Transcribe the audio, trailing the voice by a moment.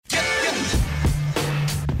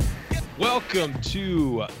Welcome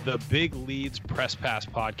to the Big Leads Press Pass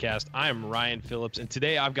podcast. I am Ryan Phillips, and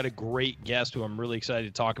today I've got a great guest who I'm really excited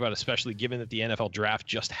to talk about, especially given that the NFL draft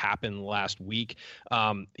just happened last week.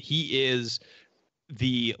 He is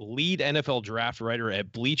the lead NFL draft writer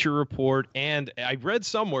at Bleacher Report, and I read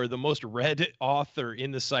somewhere the most read author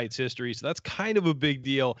in the site's history, so that's kind of a big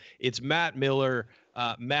deal. It's Matt Miller.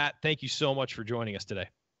 Matt, thank you so much for joining us today.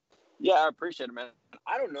 Yeah, I appreciate it, man.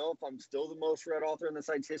 I don't know if I'm still the most read author in the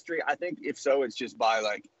site's history. I think if so, it's just by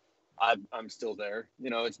I'm still there. You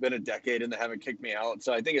know, it's been a decade and they haven't kicked me out.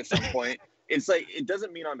 So I think at some point, it's like, it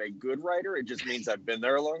doesn't mean I'm a good writer. It just means I've been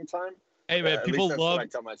there a long time. Hey man, people that's love what I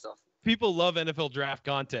tell myself. People love NFL draft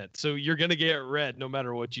content, so you're going to get read no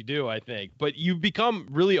matter what you do, I think. But you've become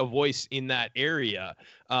really a voice in that area.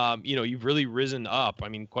 You've really risen up. I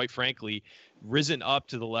mean, quite frankly, risen up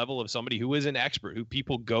to the level of somebody who is an expert, who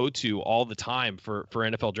people go to all the time for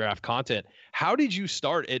NFL draft content. How did you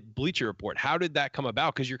start at Bleacher Report? How did that come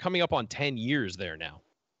about? Because you're coming up on 10 years there now.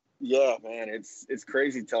 Yeah, man, it's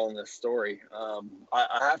crazy telling this story.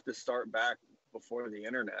 I have to start back before the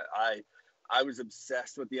internet. I was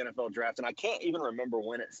obsessed with the NFL draft, and I can't even remember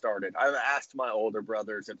when it started. I've asked my older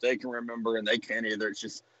brothers if they can remember, and they can't either.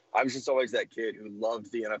 I was just always that kid who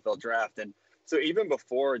loved the NFL draft. And so even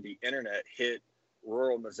before the internet hit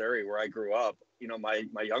rural Missouri, where I grew up, you know, my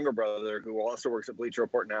younger brother, who also works at Bleacher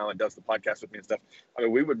Report now and does the podcast with me and stuff, I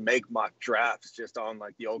mean, we would make mock drafts just on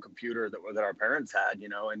like the old computer that our parents had, you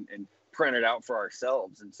know, and print it out for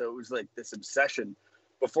ourselves. And so it was like this obsession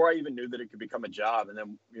before I even knew that it could become a job. And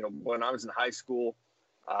then, you know, when I was in high school,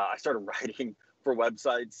 I started writing for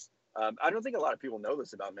websites. I don't think a lot of people know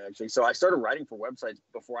this about me, actually. So I started writing for websites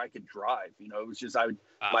before I could drive. You know, it was just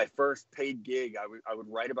my first paid gig. I would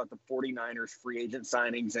write about the 49ers free agent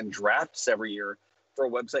signings and drafts every year for a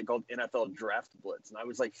website called NFL Draft Blitz. And I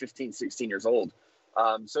was like 15, 16 years old.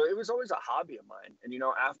 So it was always a hobby of mine. And, you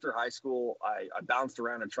know, after high school, I bounced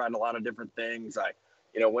around and tried a lot of different things. I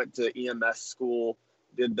went to EMS school,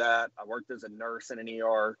 did that. I worked as a nurse in an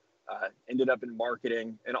ER, ended up in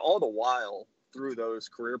marketing. And all the while through those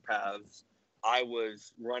career paths, I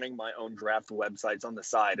was running my own draft websites on the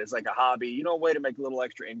side as like a hobby, you know, a way to make a little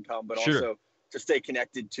extra income, but Sure. Also to stay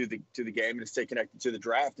connected to the game and to stay connected to the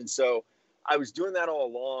draft. And so I was doing that all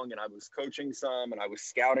along, and I was coaching some and I was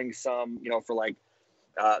scouting some, you know, for like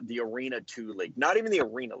the Arena 2 league, not even the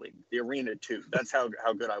Arena League, the Arena 2. That's how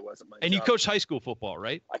good I was at my And job. you coached high school football,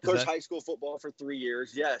 right? I coached high school football for 3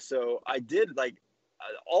 years. Yeah. So I did like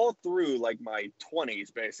all through like my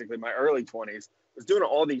 20s, basically my early 20s, was doing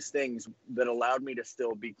all these things that allowed me to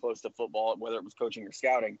still be close to football, whether it was coaching or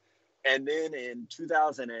scouting. And then in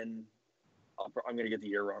 2000 and I'm going to get the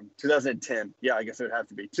year wrong. 2010. Yeah, I guess it would have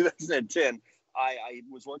to be 2010. I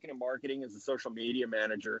was working in marketing as a social media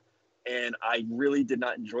manager, and I really did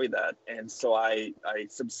not enjoy that. And so I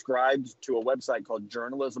subscribed to a website called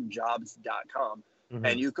journalismjobs.com. Mm-hmm.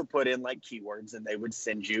 And you could put in like keywords and they would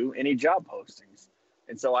send you any job postings.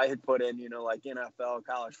 And so I had put in, you know, like NFL,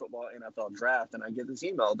 college football, NFL draft. And I get this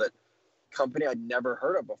email that company I'd never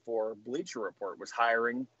heard of before, Bleacher Report, was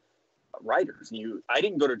hiring writers. And I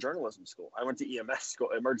didn't go to journalism school. I went to EMS school,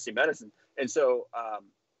 emergency medicine. And so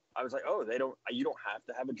I was like, oh, you don't have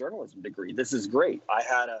to have a journalism degree. This is great. I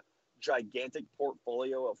had a gigantic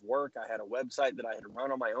portfolio of work. I had a website that I had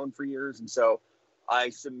run on my own for years. And so I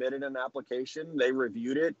submitted an application. They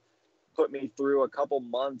reviewed it, put me through a couple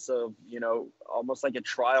months of, you know, almost like a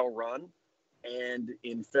trial run. And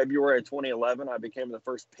in February of 2011, I became the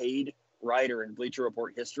first paid writer in Bleacher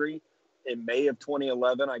Report history. In May of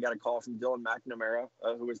 2011, I got a call from Dylan McNamara,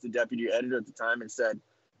 who was the deputy editor at the time, and said,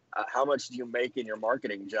 how much do you make in your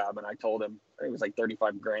marketing job? And I told him, I think it was like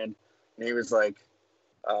 35 grand. And he was like,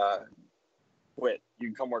 quit. You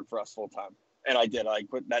can come work for us full time. And I did. I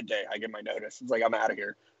quit that day. I get my notice. It's like, I'm out of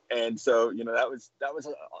here. And so, you know, that was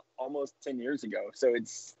almost 10 years ago. So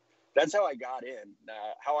that's how I got in.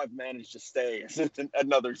 How I've managed to stay is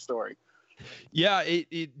another story. Yeah,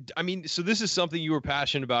 I mean, so this is something you were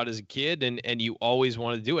passionate about as a kid, and you always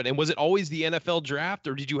wanted to do it. And was it always the NFL draft,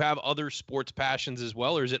 or did you have other sports passions as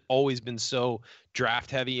well, or has it always been so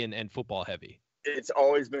draft heavy and football heavy? It's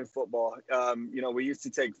always been football. You know, we used to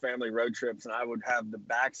take family road trips, and I would have the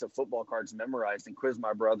backs of football cards memorized and quiz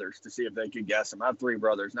my brothers to see if they could guess them. I have 3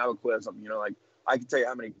 brothers, and I would quiz them. You know, like I could tell you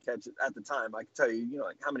how many catches at the time. I could tell you, you know,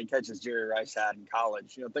 like how many catches Jerry Rice had in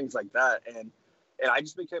college. You know, things like that. And I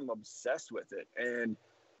just became obsessed with it. And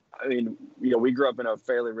I mean, you know, we grew up in a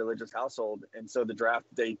fairly religious household, and so the draft,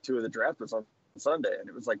 day 2 of the draft was on Sunday, and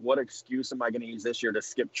it was like, what excuse am I going to use this year to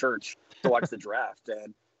skip church to watch the draft?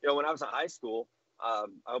 And you know, when I was in high school, I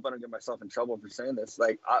hope I don't get myself in trouble for saying this.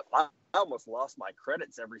 Like, I almost lost my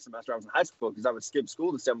credits every semester I was in high school because I would skip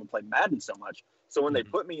school to stay and play Madden so much. So when they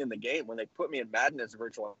put me in the game, when they put me in Madden as a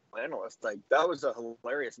virtual analyst, like, that was a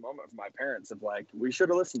hilarious moment for my parents of like, we should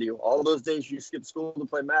have listened to you. All those days you skipped school to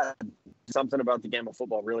play Madden. Something about the game of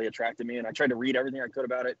football really attracted me, and I tried to read everything I could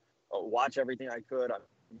about it, watch everything I could. I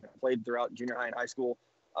played throughout junior high and high school.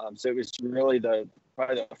 So it was really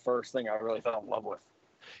probably the first thing I really fell in love with.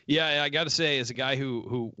 Yeah, I got to say, as a guy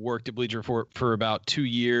who worked at Bleacher Report for about 2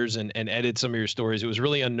 years and edited some of your stories, it was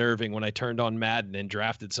really unnerving when I turned on Madden and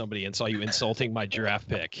drafted somebody and saw you insulting my draft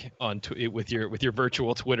pick with your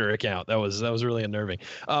virtual Twitter account. That was really unnerving.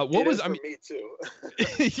 Me too.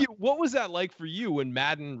 What was that like for you when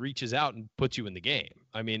Madden reaches out and puts you in the game?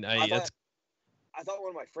 I mean, I thought one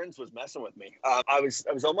of my friends was messing with me. I was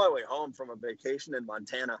on my way home from a vacation in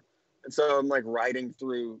Montana. And so I'm like riding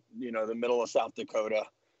through, the middle of South Dakota,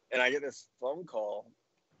 and I get this phone call.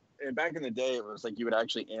 And back in the day, it was like you would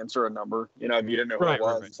actually answer a number, if you didn't know who it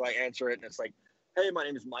was. Right. So I answer it, and it's like, hey, my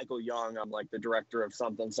name is Michael Young. I'm like the director of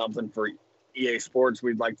something for EA Sports.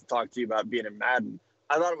 We'd like to talk to you about being in Madden.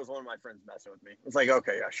 I thought it was one of my friends messing with me. It's like,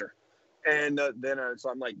 okay, yeah, sure. And so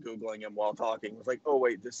I'm like Googling him while talking. It's like, oh,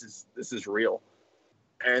 wait, this is real.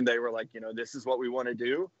 And they were like, this is what we want to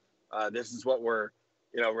do. This is what we're,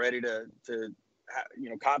 ready to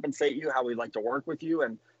compensate you, how we'd like to work with you.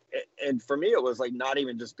 And for me, it was like not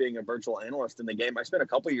even just being a virtual analyst in the game. I spent a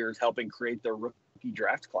couple of years helping create the rookie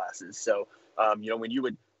draft classes. So,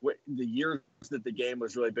 when the years that the game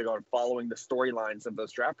was really big on following the storylines of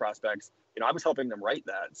those draft prospects, I was helping them write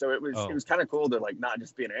that. So it was kind of cool to like not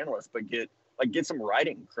just be an analyst, but get some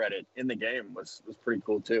writing credit in the game was pretty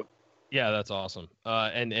cool too. Yeah, that's awesome.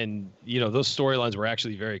 And those storylines were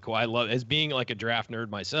actually very cool. I love, as being like a draft nerd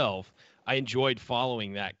myself, I enjoyed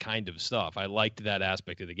following that kind of stuff. I liked that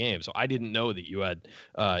aspect of the game. So I didn't know that you had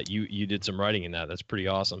you did some writing in that. That's pretty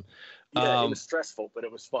awesome. Yeah, it was stressful, but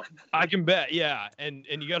it was fun. I can bet. Yeah, and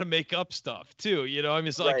you got to make up stuff too. I mean,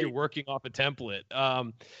 it's not like you're working off a template.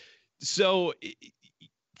 So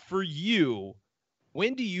for you,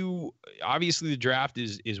 when do you, obviously the draft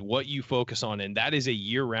is what you focus on, and that is a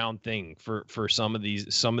year-round thing for some of the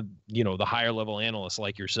higher level analysts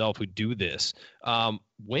like yourself who do this.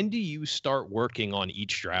 When do you start working on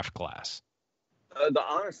each draft class? The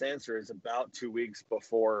honest answer is about 2 weeks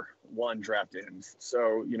before one draft ends.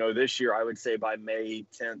 So, this year I would say by May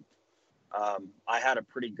 10th, I had a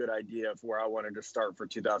pretty good idea of where I wanted to start for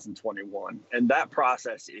 2021. And that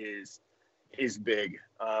process is big.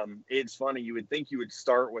 It's funny. You would think you would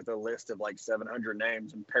start with a list of like 700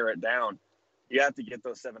 names and pare it down. You have to get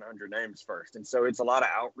those 700 names first. And so it's a lot of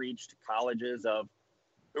outreach to colleges of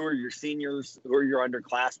who are your seniors, who are your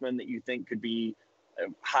underclassmen that you think could be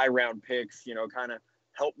high round picks, kind of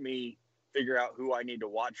help me figure out who I need to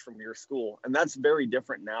watch from your school. And that's very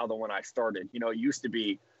different now than when I started. It used to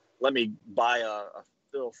be, let me buy a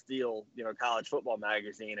Phil Steele, college football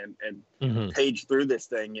magazine and page through this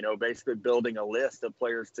thing, basically building a list of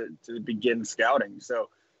players to begin scouting. So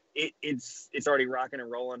it's already rocking and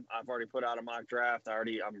rolling. I've already put out a mock draft.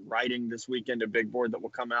 I'm writing this weekend a big board that will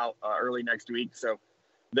come out early next week. So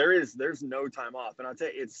there's no time off. And I'll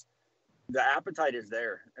tell you, the appetite is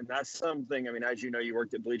there. And that's something, I mean, as you know, you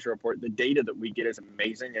worked at Bleacher Report, the data that we get is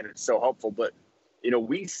amazing and it's so helpful. But,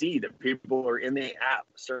 we see that people are in the app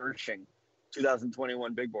searching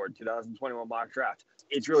 2021 big board, 2021 mock draft.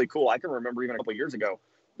 It's really cool. I can remember even a couple of years ago,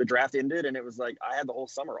 the draft ended and it was like I had the whole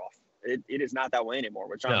summer off. It is not that way anymore,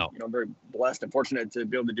 which I'm very blessed and fortunate to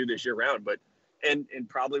be able to do this year round. But and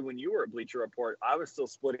probably when you were at Bleacher Report, I was still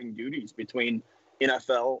splitting duties between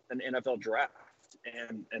NFL and NFL draft,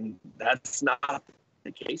 and that's not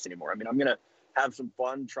the case anymore. I mean, I'm gonna have some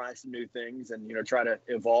fun, try some new things, and try to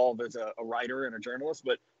evolve as a writer and a journalist.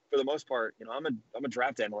 But for the most part, I'm a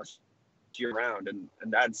draft analyst year round, and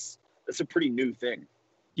that's a pretty new thing.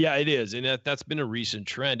 Yeah, it is. And that's been a recent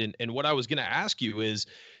trend. And what I was going to ask you is,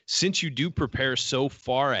 since you do prepare so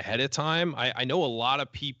far ahead of time, I know a lot of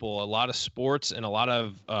people, a lot of sports and a lot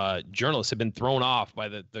of journalists have been thrown off by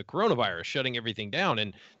the coronavirus shutting everything down.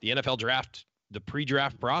 And the NFL draft, the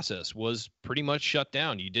pre-draft process was pretty much shut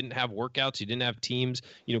down. You didn't have workouts. You didn't have teams,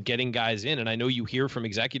 getting guys in. And I know you hear from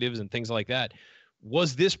executives and things like that.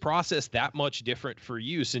 Was this process that much different for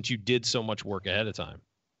you since you did so much work ahead of time?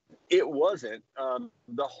 It wasn't.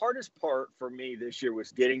 The hardest part for me this year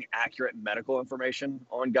was getting accurate medical information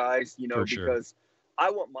on guys, because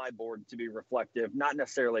I want my board to be reflective, not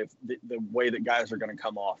necessarily of the way that guys are going to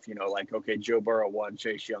come off, like, okay, Joe Burrow 1,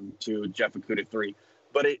 Chase Young 2, Jeff Okudah 3.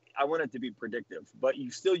 But I want it to be predictive. But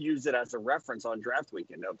you still use it as a reference on draft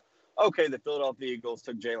weekend of, okay, the Philadelphia Eagles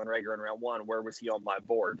took Jalen Reagor in round 1. Where was he on my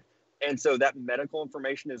board? And so that medical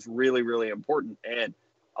information is really, really important. And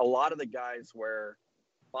a lot of the guys where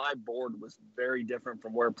my board was very different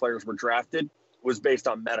from where players were drafted was based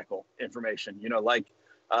on medical information. Like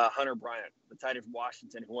Hunter Bryant, the tight end from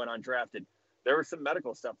Washington who went undrafted. There was some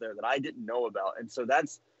medical stuff there that I didn't know about. And so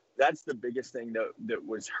that's the biggest thing that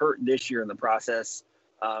was hurt this year in the process.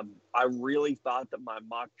 I really thought that my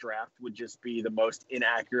mock draft would just be the most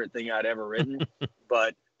inaccurate thing I'd ever written.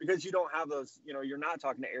 But because you don't have those, you're not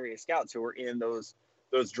talking to area scouts who are in those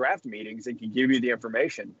draft meetings and can give you the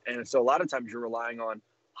information. And so a lot of times you're relying on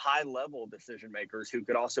high level decision makers who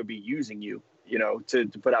could also be using you, to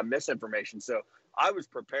put out misinformation. So I was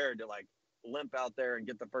prepared to like limp out there and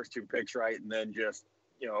get the first 2 picks right and then just,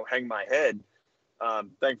 hang my head.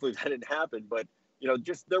 Thankfully that didn't happen, but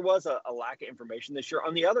just there was a lack of information this year.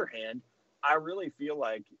 On the other hand, I really feel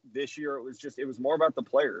like this year it was more about the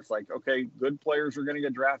players. Like, okay, good players are going to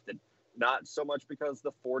get drafted, not so much because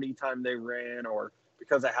the 40 time they ran or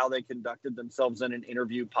because of how they conducted themselves in an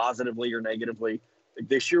interview positively or negatively. Like,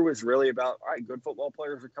 this year was really about, all right, good football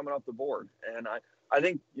players are coming off the board. And I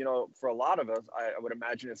think, for a lot of us, I would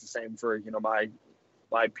imagine it's the same for,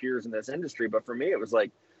 my peers in this industry. But for me, it was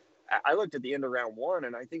like, I looked at the end of round 1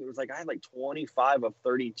 and I think it was like I had like 25 of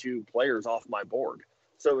 32 players off my board.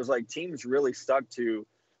 So it was like teams really stuck to,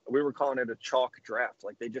 we were calling it a chalk draft.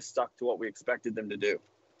 Like they just stuck to what we expected them to do.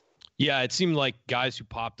 Yeah, it seemed like guys who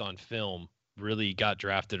popped on film really got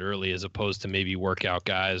drafted early as opposed to maybe workout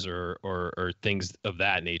guys or things of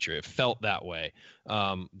that nature. It felt that way.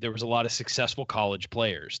 There was a lot of successful college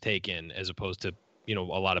players taken as opposed to, a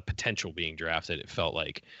lot of potential being drafted, it felt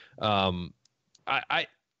like.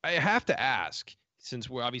 I have to ask, since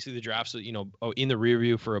we're obviously the draft's, in the rear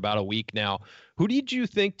view for about a week now, who did you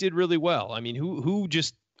think did really well? I mean, who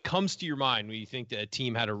just comes to your mind when you think that a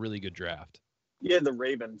team had a really good draft? Yeah, the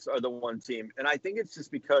Ravens are the one team. And I think it's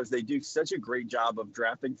just because they do such a great job of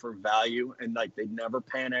drafting for value and like they never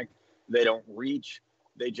panic. They don't reach.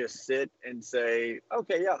 They just sit and say,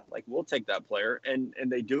 okay, yeah, like we'll take that player. And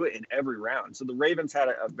they do it in every round. So the Ravens had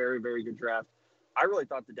a very, very good draft. I really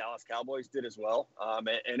thought the Dallas Cowboys did as well.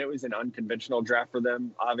 And it was an unconventional draft for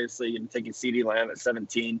them. Obviously, and taking CeeDee Lamb at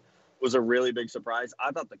 17 was a really big surprise.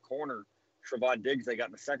 I thought the corner, Trevon Diggs, they got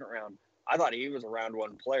in the second round, I thought he was a round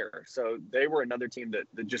 1 player. So they were another team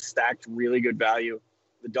that just stacked really good value.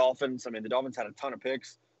 The Dolphins had a ton of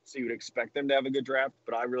picks, so you would expect them to have a good draft,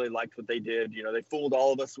 but I really liked what they did. They fooled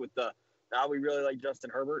all of us with we really like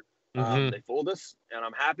Justin Herbert. They fooled us, and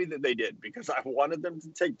I'm happy that they did because I wanted them to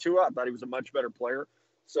take Tua. I thought he was a much better player.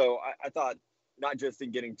 So I thought not just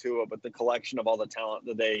in getting Tua, but the collection of all the talent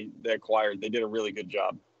that they acquired, they did a really good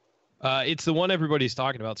job. It's the one everybody's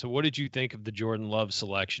talking about. So what did you think of the Jordan Love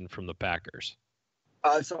selection from the Packers?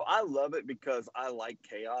 So I love it because I like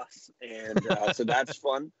chaos, and so that's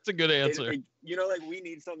fun. It's a good answer. We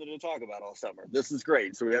need something to talk about all summer. This is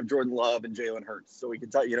great. So we have Jordan Love and Jalen Hurts, so we can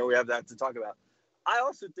talk. We have that to talk about. I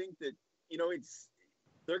also think that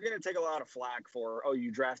they're going to take a lot of flack for you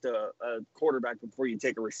draft a quarterback before you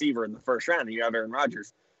take a receiver in the first round, and you have Aaron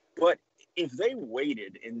Rodgers. But if they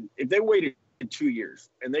waited 2 years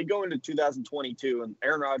and they go into 2022 and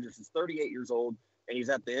Aaron Rodgers is 38 years old and he's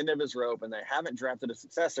at the end of his rope and they haven't drafted a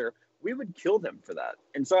successor, we would kill them for that.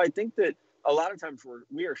 And so I think that a lot of times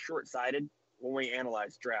we are short-sighted when we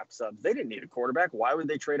analyze draft subs. They didn't need a quarterback. Why would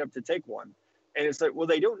they trade up to take one? And it's like, well,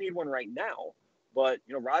 they don't need one right now. But,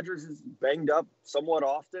 Rodgers is banged up somewhat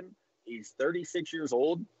often. He's 36 years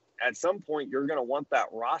old. At some point, you're going to want that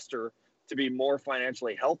roster to be more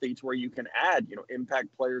financially healthy to where you can add, impact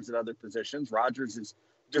players at other positions. Rodgers is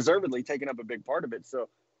deservedly taking up a big part of it. So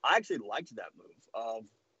I actually liked that move of,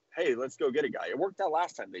 hey, let's go get a guy. It worked out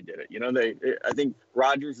last time they did it. I think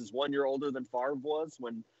Rodgers is 1 year older than Favre was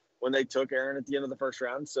when they took Aaron at the end of the first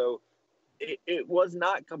round. So it was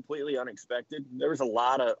not completely unexpected. There was a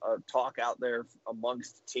lot of talk out there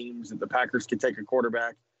amongst teams that the Packers could take a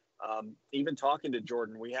quarterback. Even talking to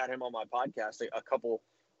Jordan, we had him on my podcast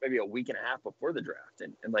maybe a week and a half before the draft.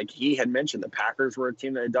 And like he had mentioned, the Packers were a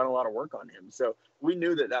team that had done a lot of work on him. So we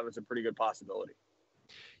knew that was a pretty good possibility.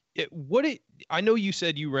 I know you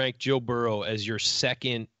said you ranked Joe Burrow as your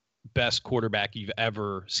second best quarterback you've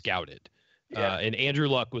ever scouted. Yeah. And Andrew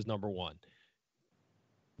Luck was number 1.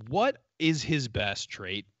 What is his best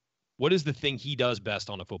trait? What is the thing he does best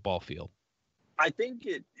on a football field? I think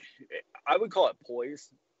I would call it poise.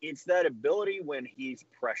 It's that ability when he's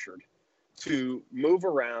pressured to move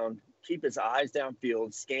around, keep his eyes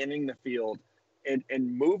downfield, scanning the field, and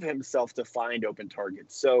move himself to find open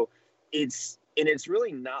targets. So it's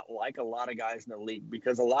really not like a lot of guys in the league,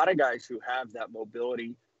 because a lot of guys who have that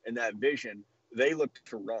mobility and that vision, they look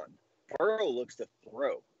to run. Burrow looks to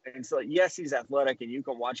throw. And so, yes, he's athletic, and you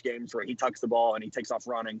can watch games where he tucks the ball and he takes off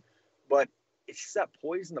running, but it's just that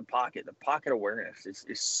poise in the pocket awareness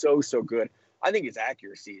is so good. I think his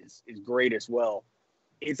accuracy is great as well.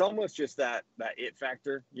 It's almost just that it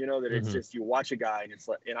factor, that it's just you watch a guy and it's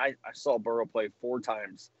like, and I saw Burrow play 4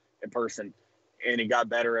 times in person, and he got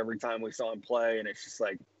better every time we saw him play, and it's just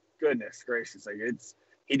like, goodness gracious, like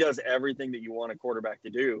he does everything that you want a quarterback to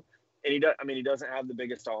do. And he doesn't have the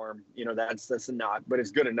biggest arm, that's a knock, but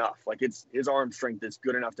it's good enough. Like his arm strength is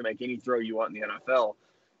good enough to make any throw you want in the NFL.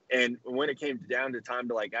 And when it came down to time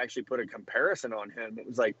to like actually put a comparison on him, it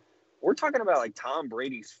was like, we're talking about like Tom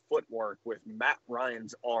Brady's footwork with Matt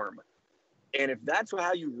Ryan's arm. And if that's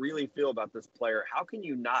how you really feel about this player, how can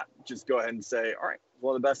you not just go ahead and say, all right,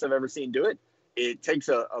 one of the best I've ever seen do it? It takes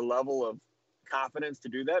a level of confidence to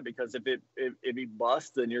do that, because if he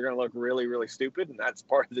busts, then you're going to look really, really stupid, and that's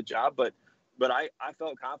part of the job. But I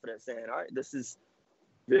felt confident saying, all right, this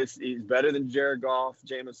he's better than Jared Goff,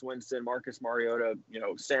 Jameis Winston, Marcus Mariota,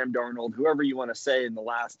 Sam Darnold, whoever you want to say in the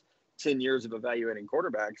last 10 years of evaluating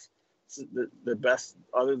quarterbacks. The best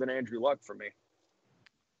other than Andrew Luck for me.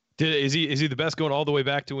 Is he the best going all the way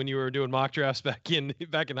back to when you were doing mock drafts back in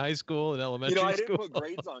high school and elementary school? I didn't put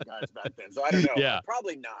grades on guys back then, so I don't know. Yeah.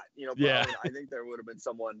 Probably not. Yeah. I think there would have been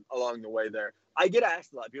someone along the way there. I get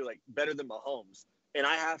asked a lot, people like, better than Mahomes. And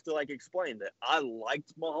I have to explain that I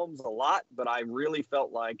liked Mahomes a lot, but I really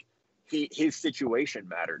felt like his situation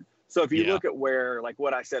mattered. So if you look at where,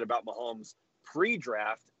 what I said about Mahomes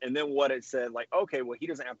pre-draft, and then what it said, okay, well, he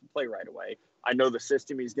doesn't have to play right away. I know the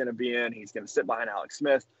system he's going to be in. He's going to sit behind Alex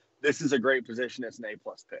Smith. This is a great position. It's an A+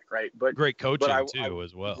 pick, right? But great coaching too,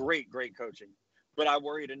 as well. Great coaching. But I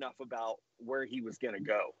worried enough about where he was going to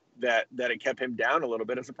go that it kept him down a little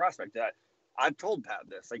bit as a prospect. That I've told Pat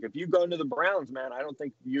this. If you go into the Browns, man, I don't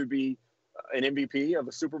think you'd be an MVP of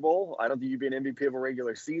a Super Bowl. I don't think you'd be an MVP of a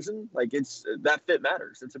regular season. It's that fit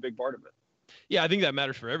matters. It's a big part of it. Yeah, I think that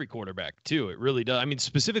matters for every quarterback too. It really does. I mean,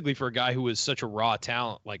 specifically for a guy who was such a raw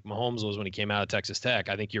talent like Mahomes was when he came out of Texas Tech.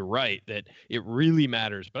 I think you're right that it really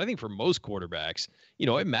matters. But I think for most quarterbacks,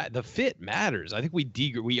 the fit matters. I think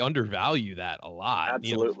we undervalue that a lot.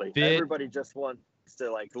 Absolutely. Everybody just wants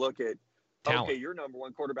to look at talent. Okay, your number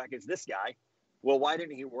one quarterback is this guy. Well, why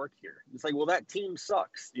didn't he work here? It's well, that team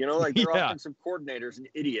sucks. Their offensive coordinator's an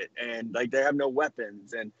idiot, and they have no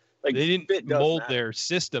weapons, and they didn't mold their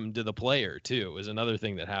system to the player too, is another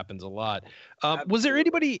thing that happens a lot. Was there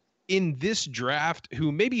anybody in this draft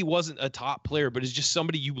who maybe wasn't a top player, but is just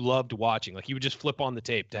somebody you loved watching? You would just flip on the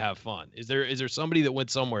tape to have fun. Is there somebody that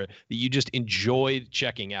went somewhere that you just enjoyed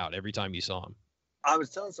checking out every time you saw him? I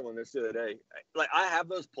was telling someone this the other day. I have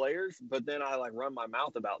those players, but then I run my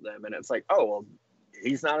mouth about them, and it's oh, well,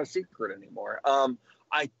 he's not a secret anymore.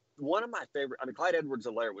 One of my favorite, Clyde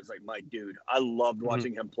Edwards-Helaire was my dude. I loved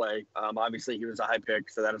watching him play. Obviously, he was a high pick,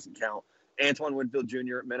 so that doesn't count. Antoine Winfield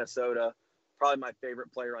Jr. at Minnesota, probably my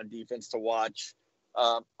favorite player on defense to watch.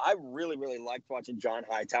 I really, really liked watching John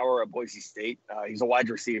Hightower at Boise State. He's a wide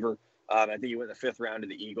receiver. I think he went in the 5th round to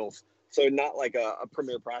the Eagles. So not a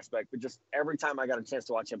premier prospect, but just every time I got a chance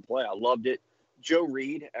to watch him play, I loved it. Joe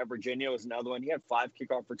Reed at Virginia was another one. He had 5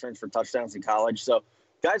 kickoff returns for touchdowns in college. So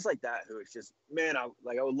guys like that who it's just, man, I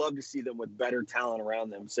would love to see them with better talent around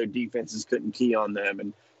them so defenses couldn't key on them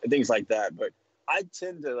and things like that. But I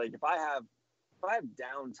tend to, if I have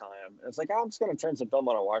downtime, it's I'm just going to turn some film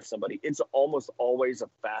on and watch somebody. It's almost always a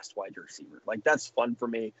fast wide receiver. That's fun for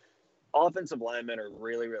me. Offensive linemen are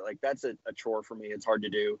really, really that's a chore for me. It's hard to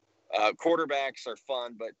do. Quarterbacks are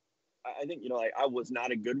fun, but I think, I was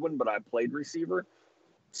not a good one, but I played receiver.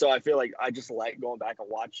 So I feel I just like going back and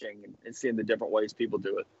watching and seeing the different ways people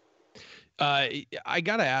do it. I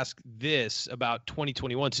got to ask this about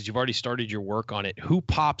 2021, since you've already started your work on it. Who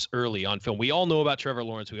pops early on film? We all know about Trevor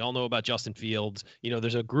Lawrence. We all know about Justin Fields.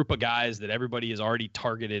 There's a group of guys that everybody has already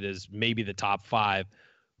targeted as maybe the top 5.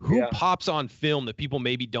 Who pops on film that people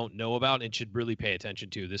maybe don't know about and should really pay attention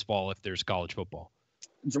to this fall if there's college football?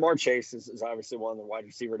 Jamar Chase is obviously one of the wide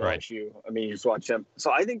receivers at LSU. You just watch him.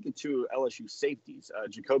 So I think the 2 LSU safeties,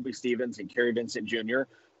 Jacoby Stevens and Kerry Vincent Jr.,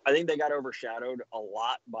 I think they got overshadowed a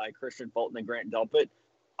lot by Christian Fulton and Grant Delpit.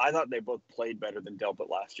 I thought they both played better than Delpit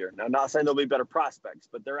last year. Now, I'm not saying they'll be better prospects,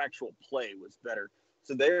 but their actual play was better.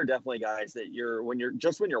 So they are definitely guys that when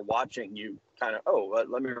you're watching, you kind of,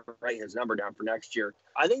 let me write his number down for next year.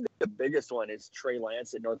 I think the biggest one is Trey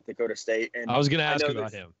Lance at North Dakota State. And I was going to ask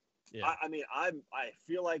about him. Yeah. I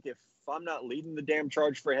feel if I'm not leading the damn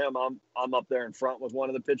charge for him, I'm up there in front with one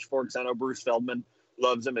of the pitchforks. I know Bruce Feldman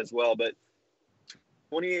loves him as well, but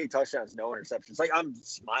 28 touchdowns, no interceptions. Like, I'm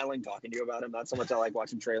smiling talking to you about him. That's how much I like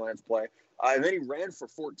watching Trey Lance play. And then he ran for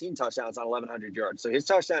 14 touchdowns on 1,100 yards. So his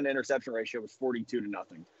touchdown to interception ratio was 42-0.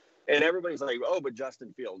 And everybody's like, oh, but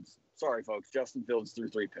Justin Fields. Sorry, folks. Justin Fields threw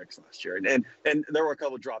 3 picks last year. And there were a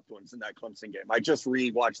couple dropped ones in that Clemson game. I just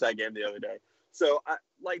rewatched that game the other day. So,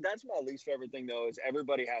 that's my least favorite thing, though, is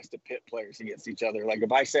everybody has to pit players against each other. Like,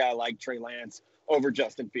 if I say I like Trey Lance over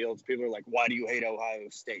Justin Fields, people are like, why do you hate Ohio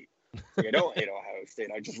State? Like, I don't hate Ohio State.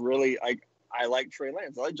 I just really I like Trey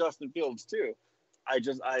Lance. I like Justin Fields, too. I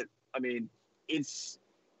mean,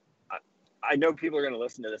 I know people are going to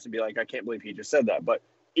listen to this and be like, I can't believe he just said that. But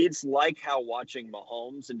it's like how watching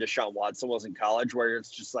Mahomes and Deshaun Watson was in college, where it's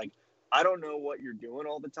just like, I don't know what you're doing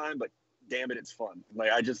all the time, but damn it, it's fun.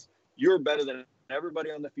 Like, you're better than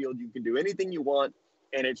everybody on the field. You can do anything you want.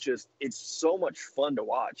 And it's so much fun to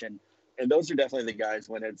watch. And those are definitely the guys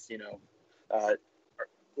when it's,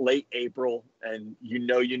 late April and you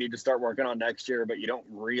need to start working on next year, but you don't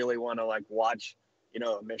really want to watch,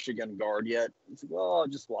 a Michigan guard yet. It's like, well, I'll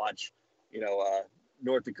just watch,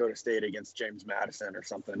 North Dakota State against James Madison or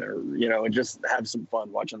something, or, and just have some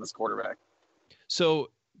fun watching this quarterback. So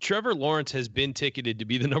Trevor Lawrence has been ticketed to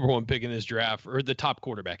be the number 1 pick in this draft, or the top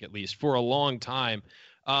quarterback, at least, for a long time.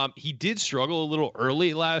 He did struggle a little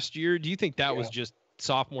early last year. Do you think that was just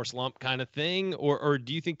sophomore slump kind of thing, or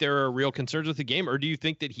do you think there are real concerns with the game, or do you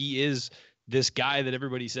think that he is this guy that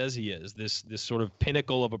everybody says he is, this sort of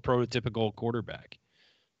pinnacle of a prototypical quarterback?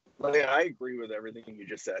 Well, yeah, I agree with everything you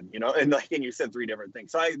just said, and you said 3 different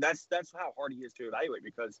things. So that's how hard he is to evaluate,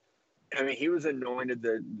 because he was anointed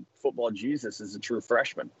the football Jesus as a true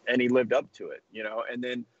freshman, and he lived up to it, and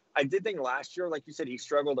then I did think last year, like you said, he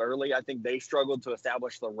struggled early. I think they struggled to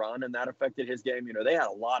establish the run, and that affected his game. They had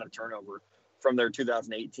a lot of turnover from their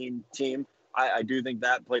 2018 team. I do think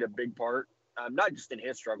that played a big part, not just in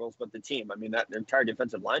his struggles, but the team. That their entire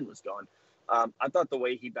defensive line was gone. I thought the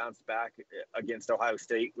way he bounced back against Ohio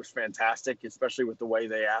State was fantastic, especially with the way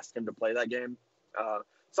they asked him to play that game.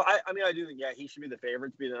 So I do think, he should be the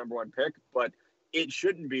favorite to be the number 1 pick, but it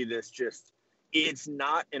shouldn't be it's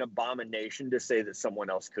not an abomination to say that someone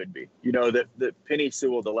else could be. That Penei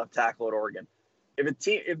Sewell, the left tackle at Oregon,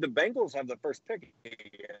 if the Bengals have the first pick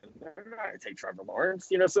again, they're not going to take Trevor Lawrence.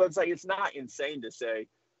 So it's it's not insane to say.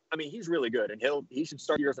 He's really good, and he should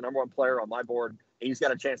start here as the number 1 player on my board. And he's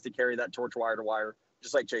got a chance to carry that torch wire to wire,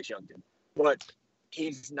 just like Chase Young did. But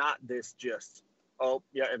he's not this just,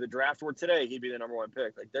 if the draft were today, he'd be the number 1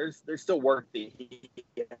 pick. There's still work that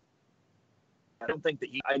I don't think that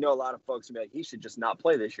I know a lot of folks would be like, he should just not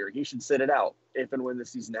play this year. He should sit it out if and when the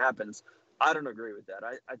season happens. I don't agree with that.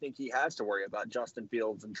 I think he has to worry about Justin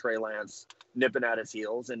Fields and Trey Lance nipping at his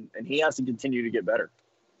heels, and he has to continue to get better.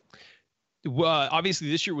 Well, obviously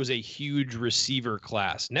this year was a huge receiver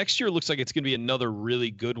class. Next year looks like it's going to be another really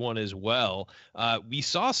good one as well. We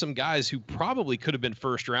saw some guys who probably could have been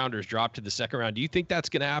first rounders drop to the second round. Do you think that's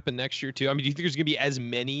going to happen next year too? Do you think there's going to be as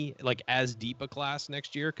many, as deep a class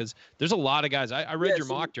next year? Because there's a lot of guys. I read your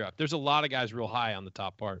mock draft. There's a lot of guys real high on the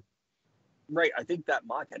top part. Right. I think that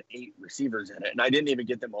mock had 8 receivers in it, and I didn't even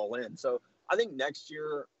get them all in. So I think next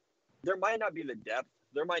year there might not be the depth.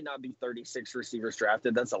 There might not be 36 receivers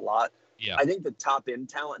drafted. That's a lot. Yeah. I think the top end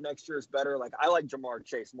talent next year is better. I like Jamar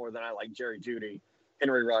Chase more than I like Jerry Jeudy,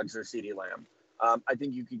 Henry Ruggs, or CeeDee Lamb. I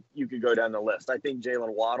think you could go down the list. I think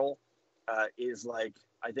Jalen Waddle is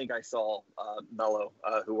I think I saw Mello,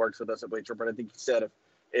 who works with us at Bleacher, but I think he said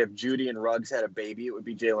if Jeudy and Ruggs had a baby, it would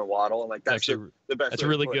be Jalen Waddle. And that's actually the best. That's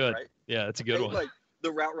really good. Right? Yeah, that's a good one.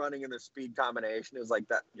 The route running and the speed combination is like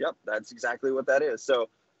that. Yep, that's exactly what that is. So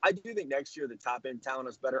I do think next year the top end talent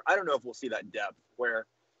is better. I don't know if we'll see that depth where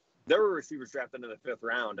there were receivers drafted in the 5th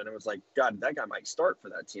round, and it was like, God, that guy might start for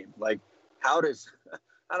that team. How does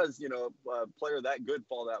a player that good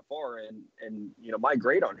fall that far? And my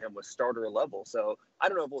grade on him was starter level. So I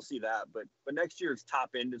don't know if we'll see that, but next year's top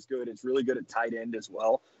end is good. It's really good at tight end as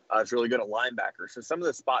well. It's really good at linebacker. So some of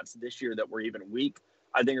the spots this year that were even weak,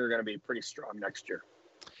 I think are going to be pretty strong next year.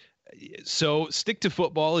 So Stick to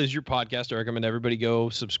Football is your podcast. I recommend everybody go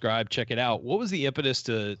subscribe, check it out. What was the impetus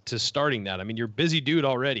to starting that? You're a busy dude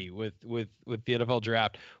already with the NFL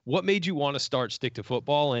draft. What made you want to start Stick to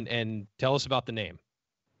Football, and tell us about the name?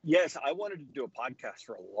 Yes, I wanted to do a podcast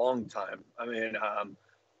for a long time.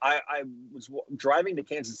 I was driving to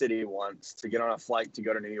Kansas City once to get on a flight to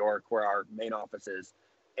go to New York, where our main office is,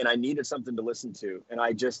 and I needed something to listen to. And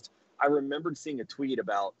I remembered seeing a tweet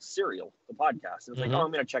about Serial, the podcast. And it was like,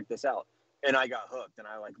 I'm going to check this out. And I got hooked, and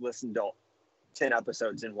I listened to 10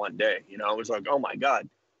 episodes in one day. I was like, oh my God,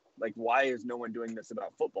 why is no one doing this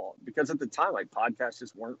about football? Because at the time, podcasts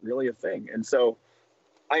just weren't really a thing. And so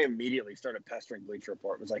I immediately started pestering Bleacher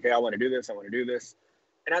Report. It was like, hey, I want to do this. I want to do this.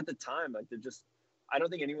 And at the time, like, I don't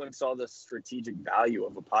think anyone saw the strategic value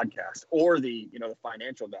of a podcast or the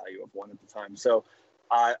financial value of one at the time. So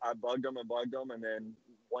I bugged them. And then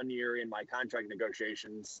 1 year in my contract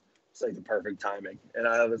negotiations, it's like the perfect timing. And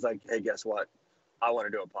I was like, hey, guess what? I want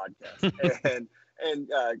to do a podcast. and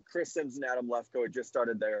Chris Sims and Adam Lefkoe had just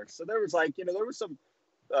started there. So there was like, there was some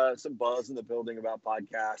buzz in the building about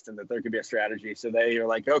podcast and that there could be a strategy. So they are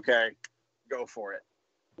like, okay, go for it.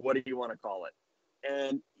 What do you want to call it?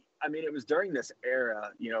 And I mean, it was during this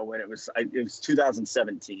era, when it was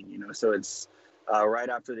 2017, so it's right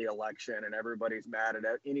after the election and everybody's mad at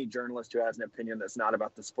any journalist who has an opinion that's not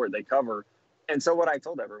about the sport they cover. And so what I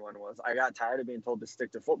told everyone was I got tired of being told to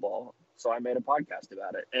stick to football. So I made a podcast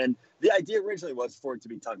about it. And the idea originally was for it to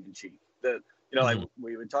be tongue in cheek. Like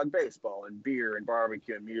we would talk baseball and beer and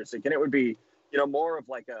barbecue and music. And it would be, more of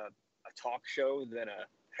like a talk show than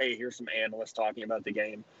hey, here's some analysts talking about the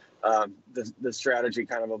game. The strategy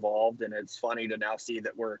kind of evolved, and it's funny to now see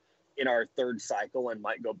that we're in our third cycle and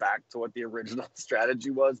might go back to what the original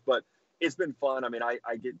strategy was, but it's been fun. I mean, I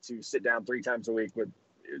get to sit down 3 times a week with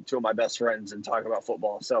 2 of my best friends and talk about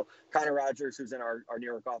football. So Connor Rogers, who's in our New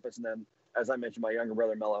York office, and then, as I mentioned, my younger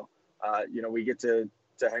brother, Mello, we get to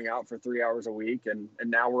hang out for 3 hours a week. And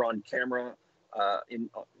now we're on camera in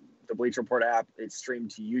the Bleacher Report app. It's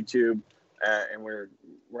streamed to YouTube. And we're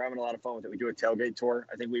having a lot of fun with it. We do a tailgate tour.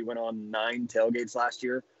 I think we went on 9 tailgates last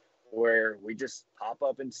year where we just pop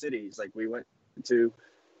up in cities. Like we went to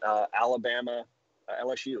Alabama,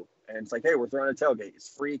 LSU, and it's like, hey, we're throwing a tailgate. It's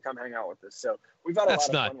free. Come hang out with us. So we've had a lot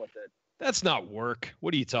of fun with it. That's not work.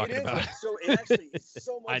 What are you talking about? So it actually is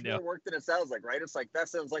so much more work than it sounds like, right? It's like, that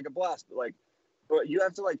sounds like a blast, but you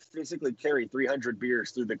have to like physically carry 300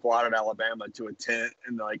 beers through the quad in Alabama to a tent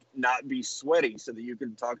and like not be sweaty so that you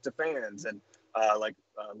can talk to fans. And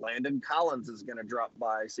Landon Collins is going to drop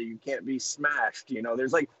by so you can't be smashed.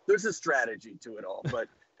 There's a strategy to it all, but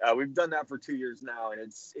we've done that for 2 years now. And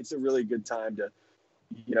it's a really good time to,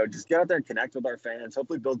 just get out there and connect with our fans,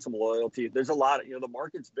 hopefully build some loyalty. There's a lot of, the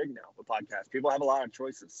market's big now with podcasts. People have a lot of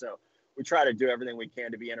choices. So we try to do everything we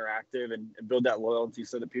can to be interactive and build that loyalty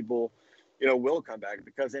so that people, will come back,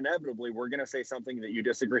 because inevitably we're going to say something that you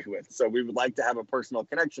disagree with. So we would like to have a personal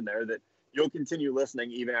connection there that you'll continue listening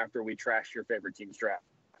even after we trash your favorite team's draft.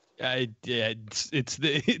 It's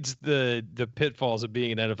the pitfalls of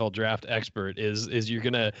being an NFL draft expert is you're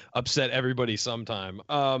going to upset everybody sometime.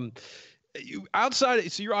 So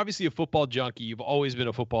you're obviously a football junkie. You've always been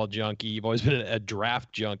a football junkie. You've always been a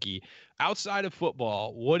draft junkie. Outside of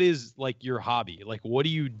football, what is like your hobby? Like, what do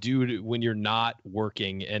you do when you're not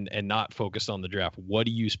working and not focused on the draft? What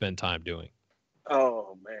do you spend time doing?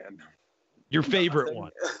 Oh man, your favorite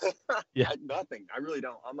one? Yeah, nothing. I really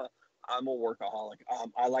don't. I'm a workaholic.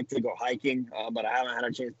 I like to go hiking, but I haven't had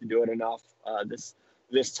a chance to do it enough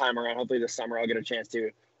this time around. Hopefully this summer I'll get a chance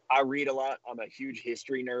to. I read a lot. I'm a huge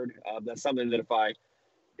history nerd. That's something that if I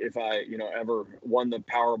ever won the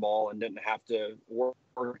Powerball and didn't have to work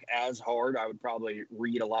as hard, I would probably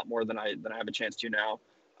read a lot more than I have a chance to now.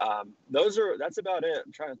 That's about it.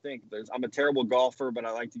 I'm trying to think. I'm a terrible golfer, but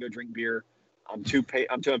I like to go drink beer. I'm too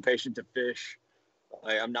impatient to fish.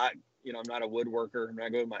 I'm not a woodworker. I'm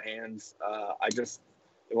not good with my hands.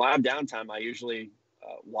 When I have downtime, I usually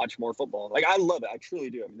watch more football. Like, I love it. I truly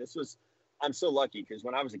do. I mean, I'm so lucky because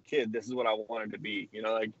when I was a kid, this is what I wanted to be.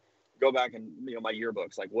 Go back and my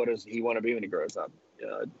yearbooks. Like, what does he want to be when he grows up?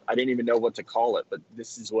 I didn't even know what to call it, but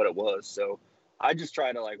this is what it was. So I just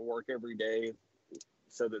try to work every day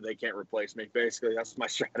so that they can't replace me. Basically, that's my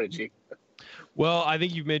strategy. Well, I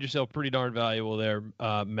think you've made yourself pretty darn valuable there,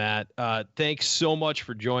 Matt. Thanks so much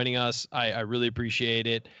for joining us. I really appreciate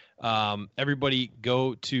it. Everybody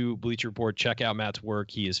go to Bleacher Report, check out Matt's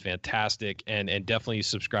work. He is fantastic, and definitely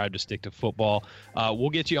subscribe to Stick to Football. We'll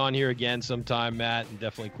get you on here again sometime, Matt, and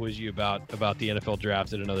definitely quiz you about the NFL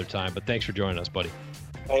draft at another time. But thanks for joining us, buddy.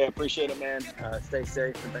 Hey, I appreciate it, man. Stay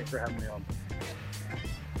safe, and thanks for having me on.